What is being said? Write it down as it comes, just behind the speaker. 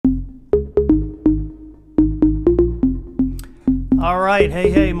All right,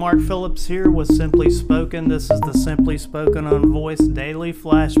 hey, Mark Phillips here with Simply Spoken. This is the Simply Spoken on Voice Daily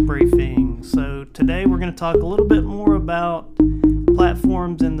Flash Briefing. So today we're going to talk a little bit more about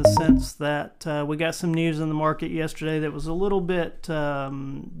platforms in the sense that we got some news in the market yesterday that was a little bit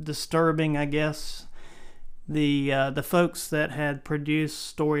disturbing, I guess. The folks that had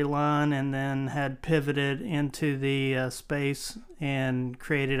produced Storyline and then had pivoted into the space and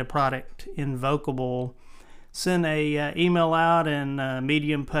created a product, Invocable, sent a email out and a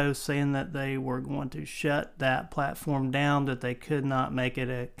Medium post saying that they were going to shut that platform down, that they could not make it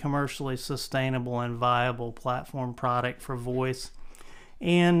a commercially sustainable and viable platform product for voice.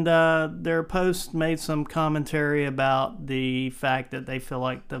 And their post made some commentary about the fact that they feel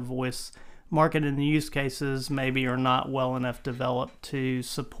like the voice market and the use cases maybe are not well enough developed to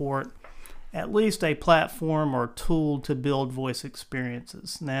support at least a platform or tool to build voice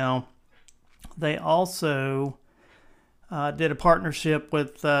experiences. Now, they also did a partnership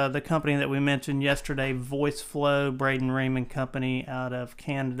with the company that we mentioned yesterday, VoiceFlow, Braden Ream and Company out of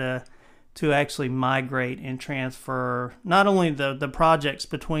Canada, to actually migrate and transfer not only the projects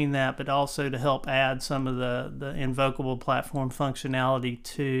between that, but also to help add some of the Invocable platform functionality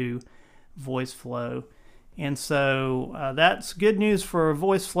to VoiceFlow. And so that's good news for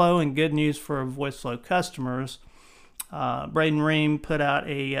VoiceFlow and good news for VoiceFlow customers. Braden Ream put out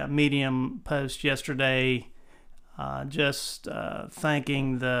a Medium post yesterday just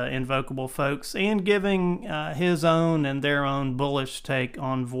thanking the Invocable folks and giving his own and their own bullish take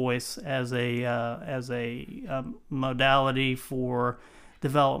on voice as a modality for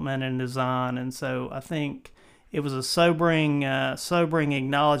development and design. And so I think it was a sobering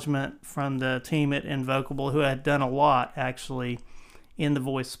acknowledgement from the team at Invocable, who had done a lot actually in the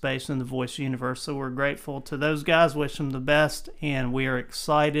voice space and the voice universe. So we're grateful to those guys, wish them the best, and we are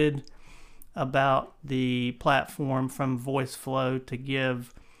excited about the platform from VoiceFlow to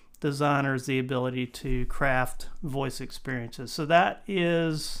give designers the ability to craft voice experiences. So that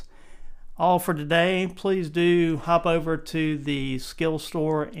is all for today. Please do hop over to the Skill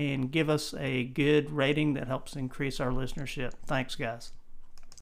Store and give us a good rating that helps increase our listenership. Thanks, guys.